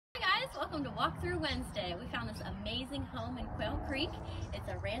welcome to Walkthrough Wednesday. We found this amazing home in Quail Creek. It's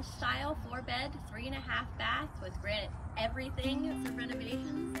a ranch style 4-bed, 3.5 bath with granite everything for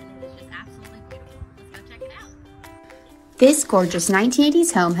renovations, and it is just absolutely beautiful. Let's go check it out. This gorgeous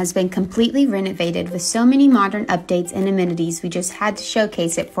 1980s home has been completely renovated with so many modern updates and amenities we just had to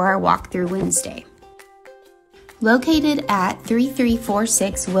showcase it for our Walkthrough Wednesday. Located at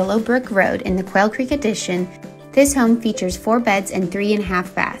 3346 Willowbrook Road in the Quail Creek Addition, this home features 4 beds and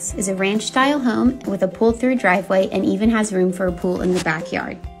 3.5 baths, is a ranch-style home with a pull-through driveway and even has room for a pool in the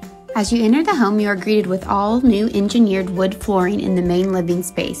backyard. As you enter the home, you are greeted with all new engineered wood flooring in the main living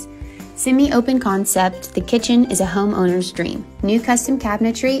space. Semi-open concept, the kitchen is a homeowner's dream. New custom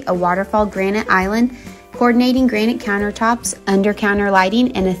cabinetry, a waterfall granite island, coordinating granite countertops, under-counter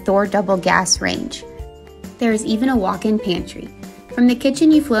lighting, and a Thor double gas range. There is even a walk-in pantry. From the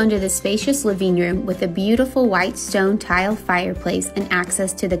kitchen, you flow into the spacious living room with a beautiful white stone tile fireplace and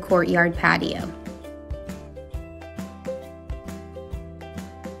access to the courtyard patio.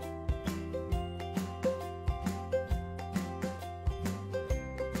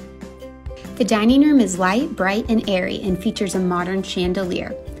 The dining room is light, bright, and airy and features a modern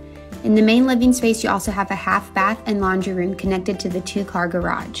chandelier. In the main living space, you also have a half bath and laundry room connected to the 2-car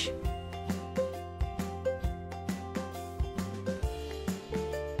garage.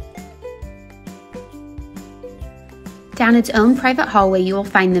 Down its own private hallway, you will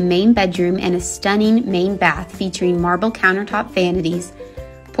find the main bedroom and a stunning main bath featuring marble countertop vanities,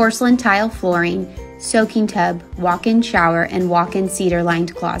 porcelain tile flooring, soaking tub, walk-in shower, and walk-in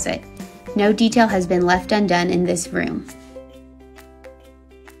cedar-lined closet. No detail has been left undone in this room.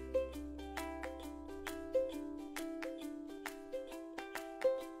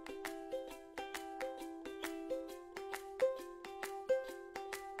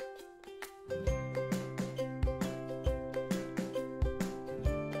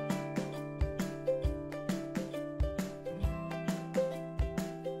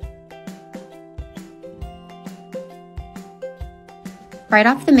 Right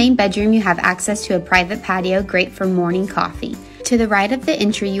off the main bedroom, you have access to a private patio great for morning coffee. To the right of the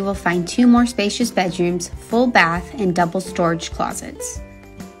entry, you will find 2 more spacious bedrooms, full bath, and double storage closets.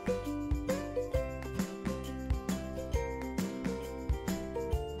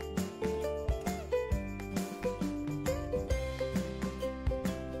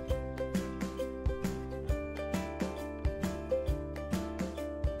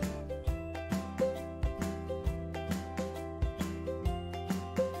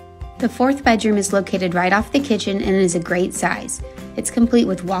 The 4th bedroom is located right off the kitchen and is a great size. It's complete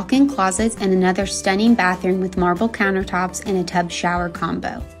with walk-in closets and another stunning bathroom with marble countertops and a tub shower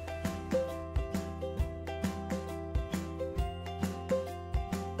combo.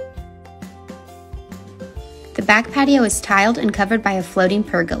 The back patio is tiled and covered by a floating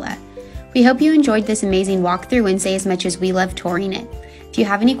pergola. We hope you enjoyed this amazing Walkthrough Wednesday as much as we love touring it. If you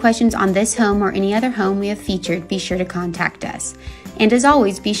have any questions on this home or any other home we have featured, be sure to contact us. And as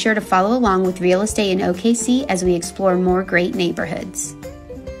always, be sure to follow along with Real Estate in OKC as we explore more great neighborhoods.